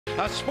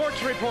a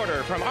sports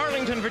reporter from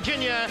Arlington,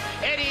 Virginia,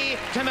 Eddie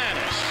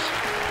Timanus.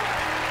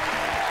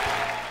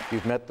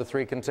 You've met the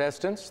three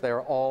contestants.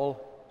 They're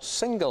all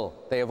single.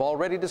 They have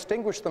already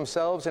distinguished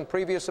themselves in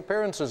previous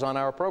appearances on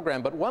our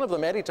program, but one of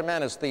them, Eddie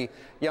Timanus, the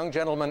young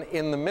gentleman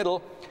in the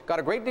middle, got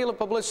a great deal of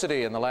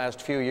publicity in the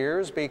last few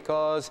years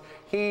because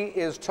he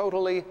is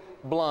totally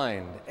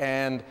blind.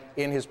 And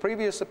in his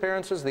previous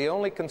appearances, the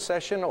only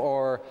concession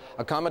or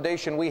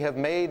accommodation we have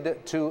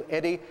made to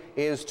Eddie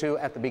is to,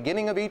 at the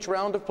beginning of each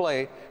round of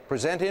play,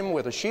 present him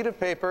with a sheet of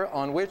paper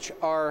on which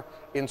are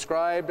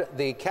inscribed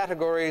the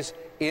categories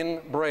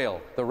in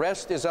Braille. The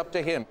rest is up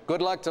to him.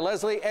 Good luck to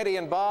Leslie, Eddie,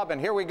 and Bob, and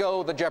here we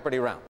go, the Jeopardy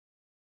round.